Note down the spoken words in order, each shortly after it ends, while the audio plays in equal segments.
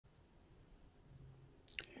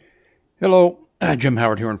Hello, Jim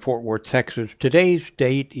Howard here in Fort Worth, Texas. Today's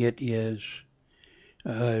date, it is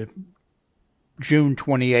June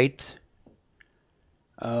 28th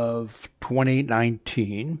of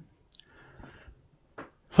 2019.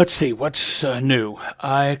 Let's see, what's new?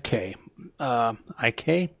 Okay. The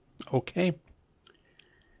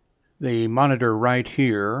monitor right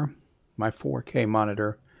here, my 4K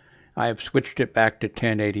monitor, I have switched it back to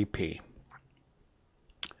 1080p.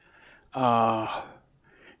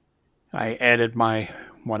 I added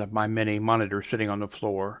one of my mini monitors sitting on the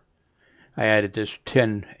floor. I added this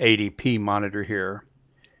 1080p monitor here.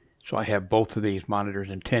 So I have both of these monitors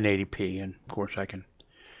in 1080p, and of course I can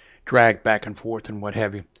drag back and forth and what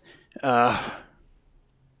have you. So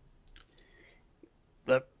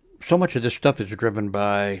much of this stuff is driven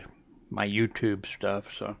by my YouTube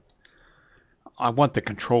stuff, so I want the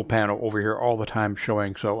control panel over here all the time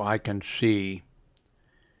showing so I can see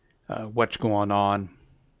what's going on.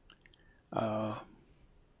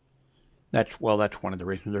 That's one of the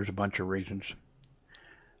reasons. There's a bunch of reasons.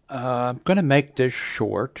 I'm going to make this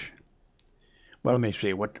short. Well, let me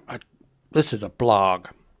see. This is a blog.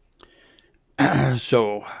 Last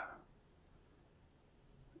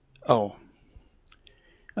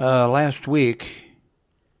week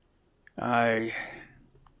I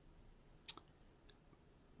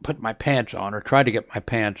put my pants on, or tried to get my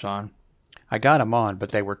pants on. I got them on,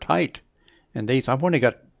 but they were tight. And I've only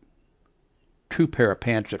got two pair of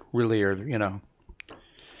pants that really are, the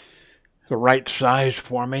right size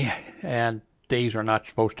for me, and these are not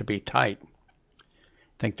supposed to be tight. I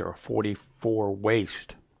think they're a 44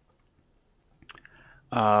 waist.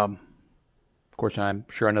 Of course, I'm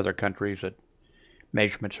sure in other countries that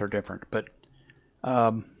measurements are different, but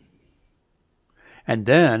and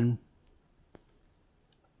then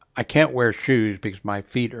I can't wear shoes because my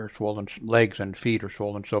feet are swollen, legs and feet are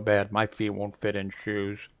swollen so bad my feet won't fit in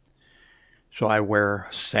shoes. So I wear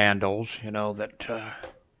sandals, that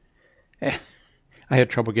I had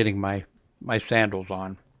trouble getting my sandals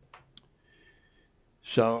on.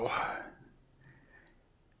 So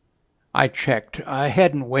I checked. I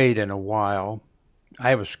hadn't weighed in a while. I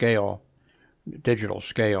have a scale, digital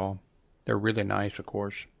scale. They're really nice, of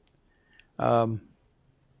course. I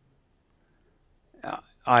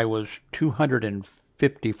was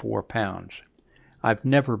 254 pounds. I've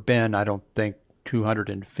never been, I don't think,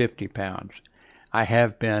 250 pounds. I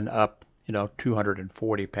have been up,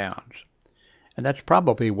 240 pounds. And that's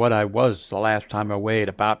probably what I was the last time I weighed,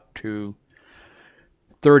 about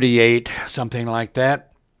 238, something like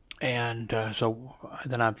that. And so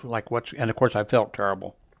then I'm like, and of course I felt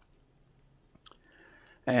terrible.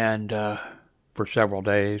 And for several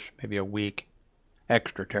days, maybe a week,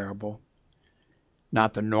 extra terrible.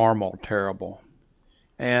 Not the normal terrible.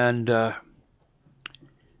 And so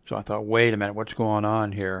I thought, wait a minute, what's going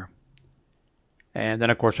on here? And then,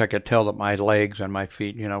 of course, I could tell that my legs and my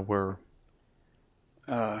feet, were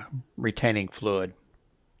retaining fluid.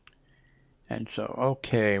 And so,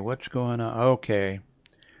 okay, what's going on? Okay.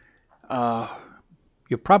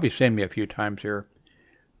 You've probably seen me a few times here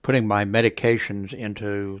putting my medications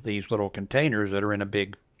into these little containers that are in a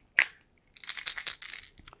big...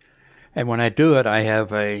 And when I do it, I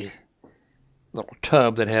have a little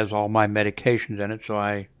tub that has all my medications in it. So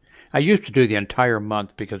I used to do the entire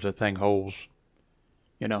month because the thing holds,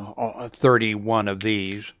 31 of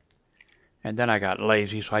these. And then I got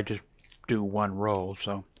lazy, so I just do one roll.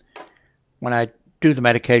 So when I do the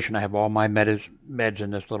medication, I have all my meds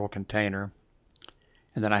in this little container.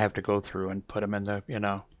 And then I have to go through and put them in the,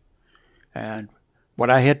 And what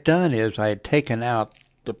I had done is I had taken out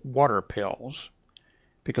the water pills.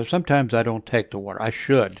 Because sometimes I don't take the water. I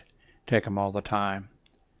should take them all the time.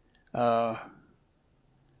 And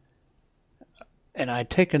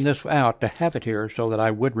I'd taken this out to have it here so that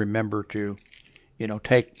I would remember to,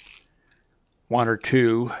 take one or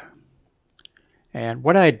two. And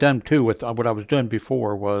what I had done, too, with what I was doing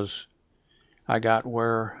before was I got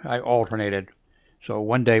where I alternated. So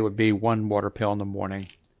one day would be one water pill in the morning.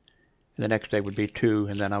 And the next day would be two.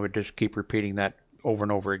 And then I would just keep repeating that over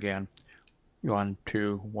and over again. 1,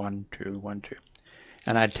 2, 1, 2, 1, 2.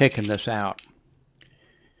 And I'd taken this out.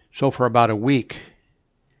 So for about a week,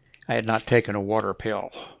 I had not taken a water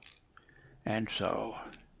pill. And so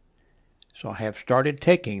I have started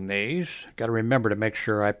taking these. Got to remember to make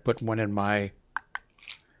sure I put one in my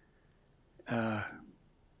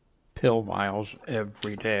pill vials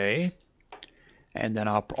every day. And then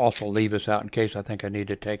I'll also leave this out in case I think I need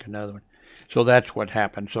to take another one. So that's what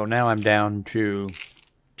happened. So now I'm down to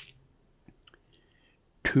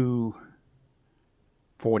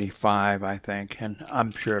 245, I think, and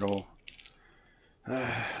I'm sure it'll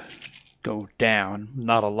go down.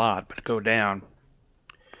 Not a lot, but go down.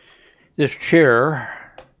 This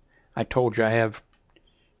chair, I told you I have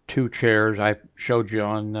 2 chairs. I showed you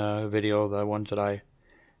on video the ones that I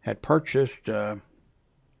had purchased.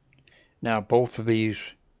 Now both of these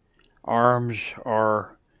arms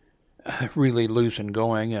are really loose and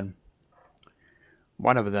going, and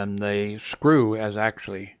one of them, the screw is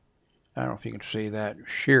actually, I don't know if you can see that,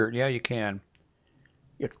 sheared. Yeah, you can.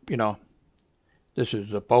 It, you know, this is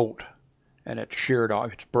the bolt, and it's sheared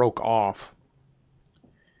off. It's broke off,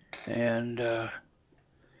 and the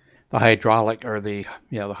hydraulic, or the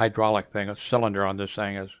hydraulic thing, a cylinder on this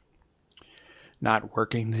thing is not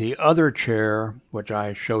working. The other chair, which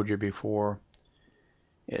I showed you before,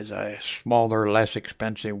 is a smaller, less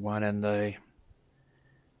expensive one, and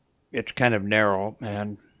it's kind of narrow,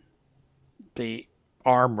 and the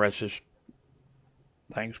armrests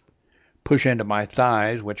things push into my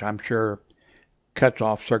thighs, which I'm sure cuts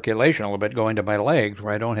off circulation a little bit going to my legs,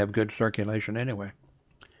 where I don't have good circulation anyway.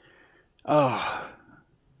 Oh.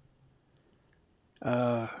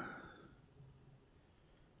 I've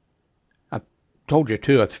told you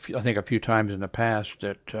too, I think a few times in the past,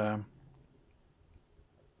 that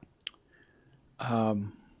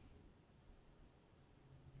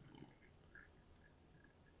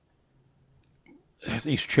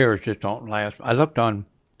these chairs just don't last. I looked on,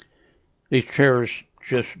 these chairs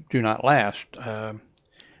just do not last.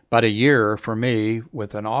 About a year for me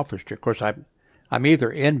with an office chair. Of course, I'm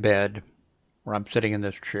either in bed or I'm sitting in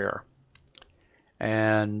this chair.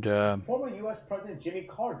 And former U.S. President Jimmy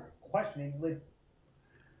Carter questioning.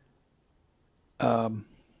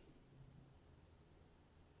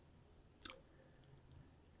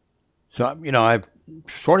 So, you know, I've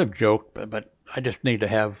sort of joked, but I just need to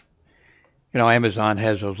have, you know, Amazon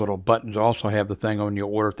has those little buttons. Also have the thing when you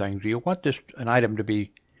order things. Do you want an item to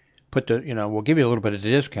be put to, you know, we'll give you a little bit of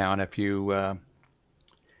discount if you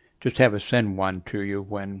just have us send one to you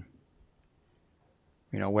when,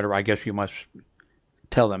 you know, whatever. I guess you must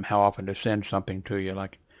tell them how often to send something to you.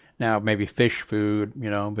 Like now, maybe fish food, you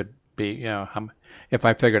know, but you know, if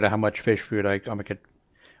I figured out how much fish food I could.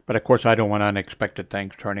 But of course, I don't want unexpected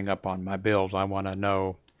things turning up on my bills. I want to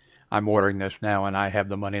know I'm ordering this now and I have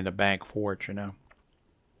the money in the bank for it, you know.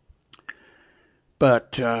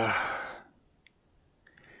 But I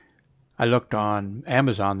looked on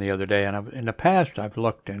Amazon the other day, and in the past I've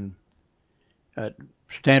looked in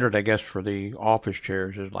standard, I guess, for the office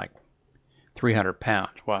chairs is like 300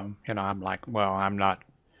 pounds. Well, you know, I'm like, well, I'm not,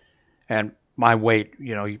 and my weight,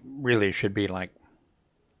 you know, really should be like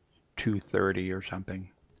 230 or something.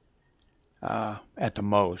 At the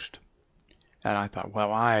most. And I thought,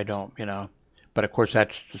 well, I don't, you know, but of course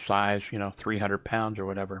that's the size, you know, 300 pounds or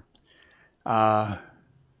whatever. Then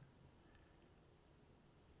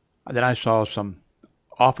I saw some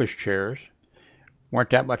office chairs, weren't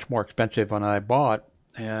that much more expensive when I bought,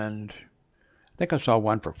 and I think I saw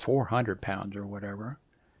one for 400 pounds or whatever.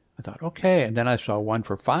 I thought, okay, and then I saw one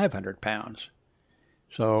for 500 pounds.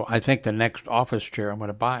 So I think the next office chair I'm going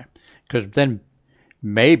to buy, because then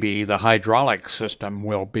maybe the hydraulic system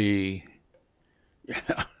will be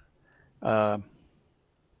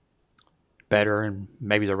better, and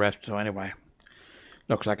maybe the rest. So anyway,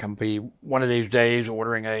 looks like I'm going to be one of these days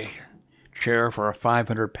ordering a chair for a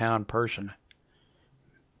 500-pound person.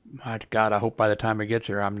 My God, I hope by the time it gets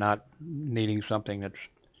here I'm not needing something that's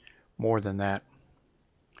more than that.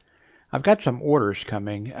 I've got some orders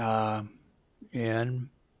coming in.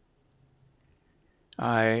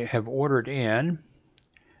 I have ordered in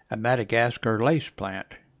a Madagascar lace plant,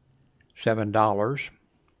 $7.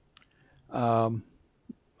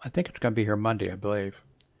 I think it's going to be here Monday, I believe.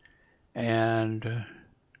 And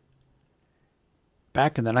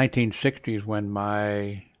back in the 1960s, when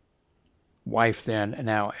my wife then, and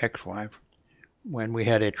now ex-wife, when we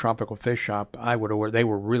had a tropical fish shop, I would order. They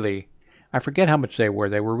were really, I forget how much they were.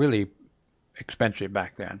 They were really expensive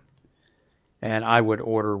back then. And I would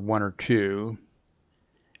order 1 or 2,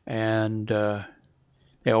 and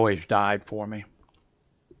they always died for me.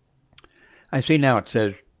 I see now it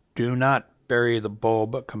says, do not bury the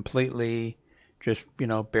bulb completely, just, you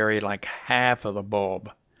know, bury like half of the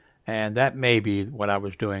bulb. And that may be what I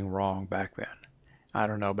was doing wrong back then. I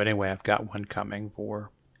don't know, but anyway, I've got one coming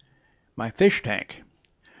for my fish tank.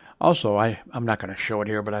 Also, I'm not going to show it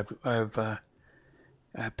here, but I've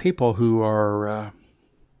people who are,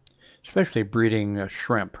 especially breeding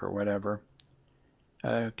shrimp or whatever,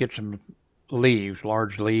 get some leaves,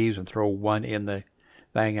 large leaves, and throw one in the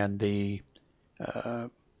thing, and the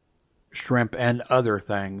shrimp and other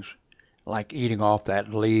things like eating off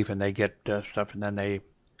that leaf, and they get stuff, and then they.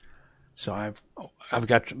 So I've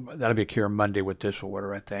got some, that'll be here Monday with this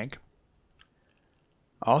order, I think.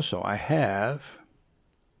 Also, I have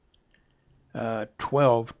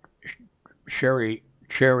 12 cherry,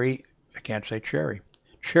 I can't say cherry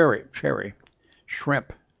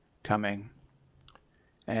shrimp coming.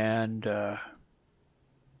 And let's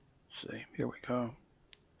see, here we go.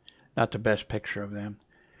 Not the best picture of them,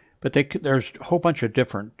 but there's a whole bunch of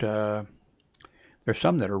different. There's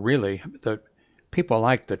some that are really people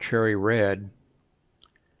like the cherry red,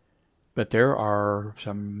 but there are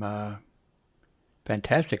some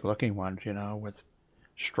fantastic looking ones, with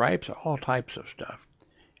stripes, all types of stuff.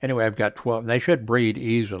 Anyway, I've got 12. They should breed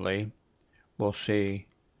easily. We'll see.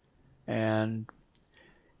 And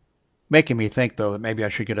making me think though that maybe I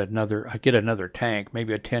should get another tank,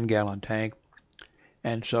 maybe a 10-gallon tank.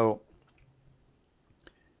 And so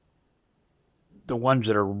the ones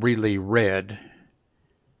that are really red,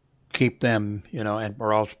 keep them,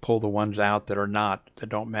 or else pull the ones out that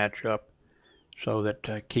don't match up, so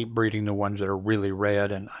that keep breeding the ones that are really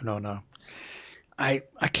red. And I don't know. I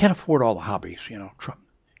can't afford all the hobbies,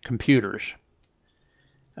 computers.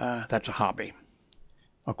 That's a hobby.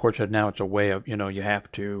 Of course, now it's a way of, you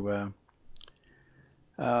have to.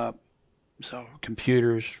 So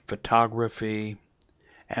computers, photography,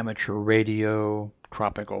 amateur radio,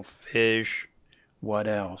 tropical fish. What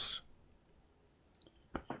else?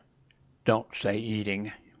 Don't say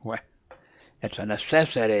eating. It's a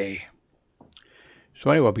necessity.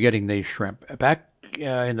 So anyway, we'll be getting these shrimp. Back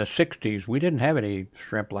in the 60s, we didn't have any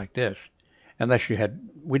shrimp like this. Unless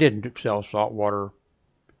we didn't sell saltwater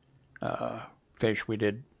fish. We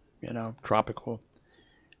did, tropical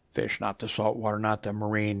fish, not the saltwater, not the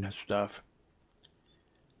marine stuff.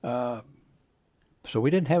 So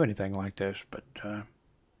we didn't have anything like this, but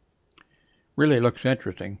really looks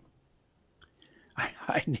interesting.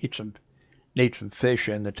 I need some fish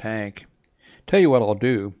in the tank. Tell you what I'll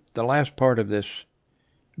do. The last part of this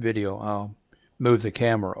video, I'll move the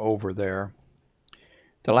camera over there.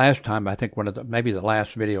 The last time, I think maybe the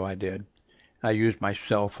last video I did, I used my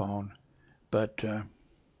cell phone. But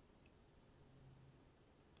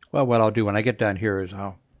well, what I'll do when I get down here is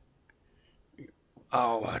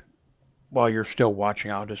while you're still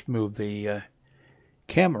watching, I'll just move the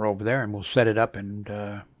camera over there and we'll set it up. And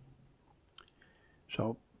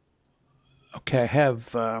so, okay, I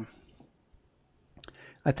have, I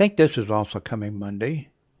think this is also coming Monday.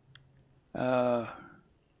 I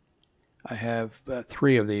have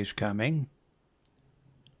 3 of these coming.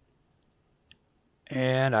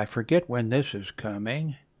 And I forget when this is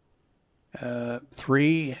coming.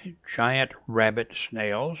 3 giant rabbit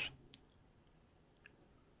snails.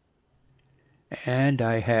 And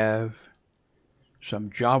I have some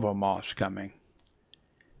Java moss coming.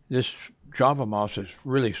 This Java moss is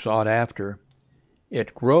really sought after.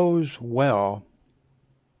 It grows well,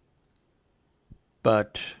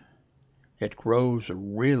 but it grows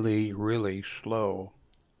really, really slow.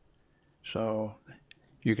 So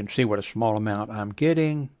you can see what a small amount I'm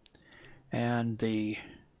getting, and the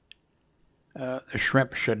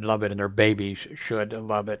shrimp should love it, and their babies should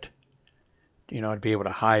love it, to be able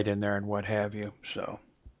to hide in there and what have you. So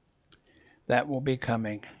that will be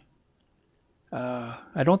coming.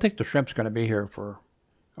 I don't think the shrimp's going to be here for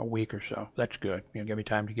a week or so. That's good. Give me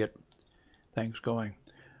time to get things going.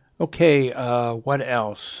 Okay, what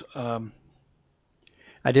else?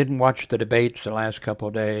 I didn't watch the debates the last couple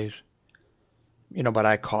of days. But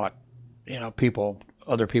I caught,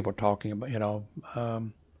 other people talking about,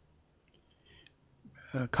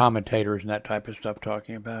 commentators and that type of stuff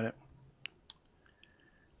talking about it.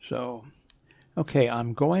 So, okay,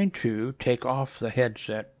 I'm going to take off the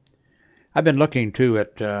headset. I've been looking too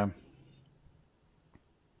at, the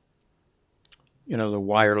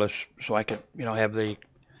wireless, so I could, have the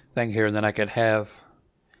thing here, and then I could have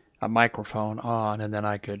a microphone on, and then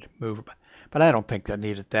I could move. But I don't think I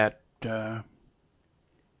needed that.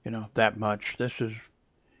 That much. This is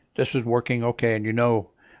working okay, and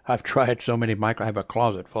I've tried so many I have a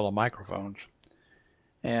closet full of microphones,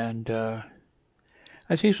 and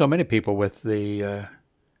I see so many people with the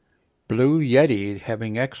Blue Yeti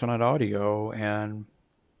having excellent audio,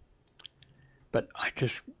 but I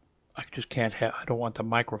just can't have. I don't want the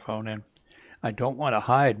microphone in. I don't want to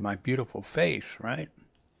hide my beautiful face, right?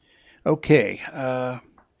 Okay,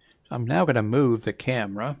 I'm now going to move the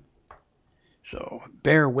camera. So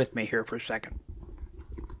bear with me here for a second.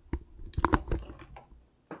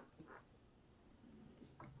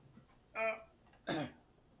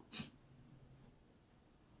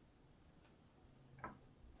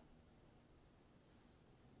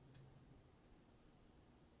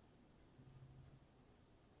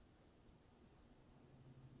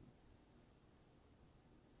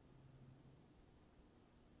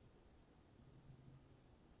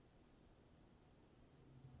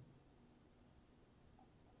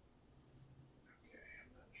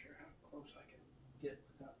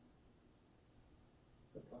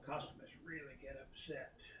 customers really get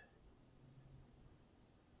upset.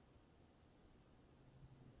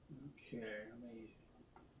 Okay, let me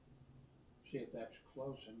see if that's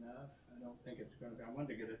close enough. I don't think it's going to be. I wanted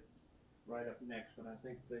to get it right up next, but I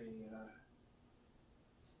think the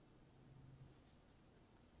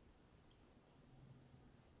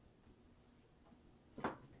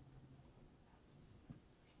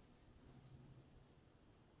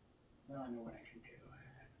well, I know what I can do.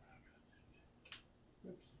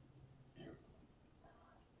 Oops. There we go.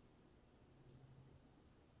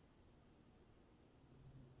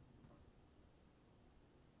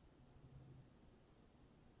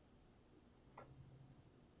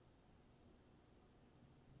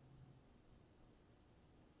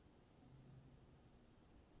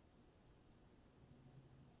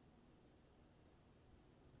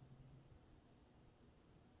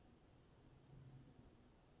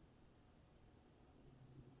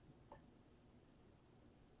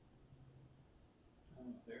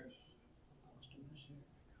 Oh, there's customers here.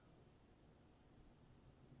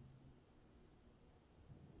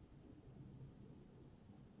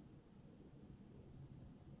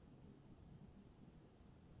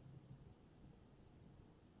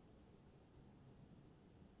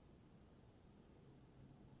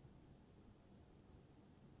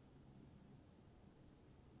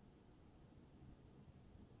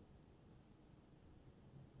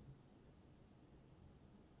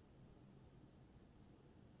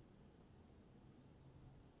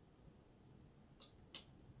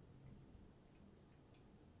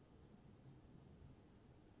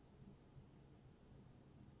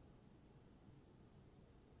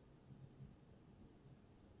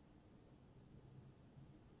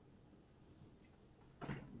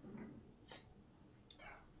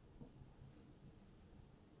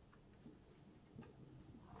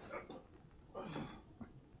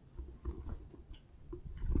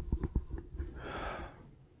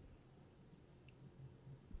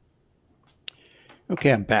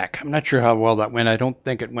 Okay, I'm back. I'm not sure how well that went. I don't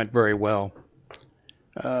think it went very well.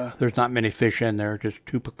 There's not many fish in there, just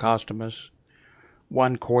 2 Picostomus,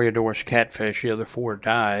 1 Coriodoris catfish, the other 4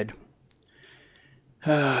 died.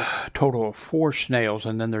 Total of 4 snails,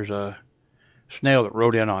 and then there's a snail that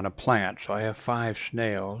rode in on a plant. So I have 5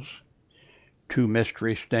 snails, 2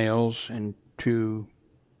 mystery snails, and 2,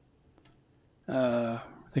 I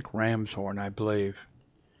think ram's horn, I believe.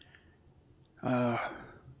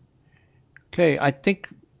 Okay, I think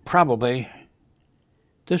probably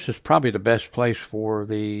this is probably the best place for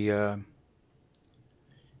the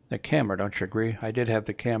camera, don't you agree? I did have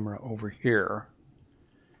the camera over here.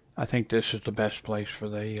 I think this is the best place for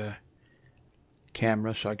the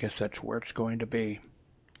camera, so I guess that's where it's going to be.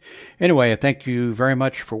 Anyway, thank you very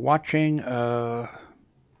much for watching. If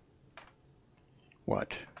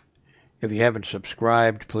you haven't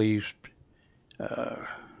subscribed, please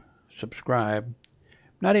subscribe.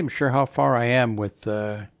 Not even sure how far I am with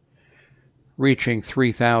reaching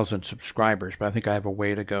 3,000 subscribers, but I think I have a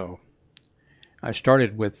way to go. I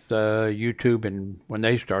started with YouTube when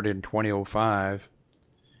they started in 2005,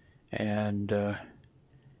 and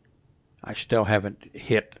I still haven't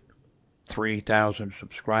hit 3,000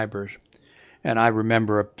 subscribers. And I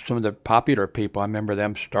remember some of the popular people, I remember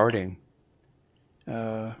them starting,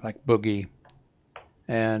 like Boogie,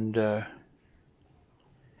 and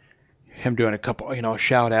him doing a couple,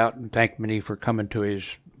 shout out and thank me for coming to his,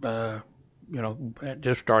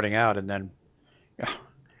 just starting out, and then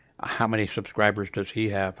how many subscribers does he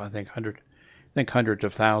have? I think hundreds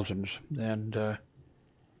of thousands. And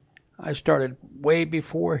I started way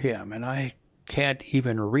before him, and I can't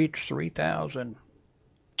even reach 3,000.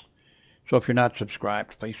 So if you're not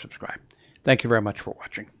subscribed, please subscribe. Thank you very much for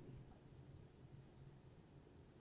watching.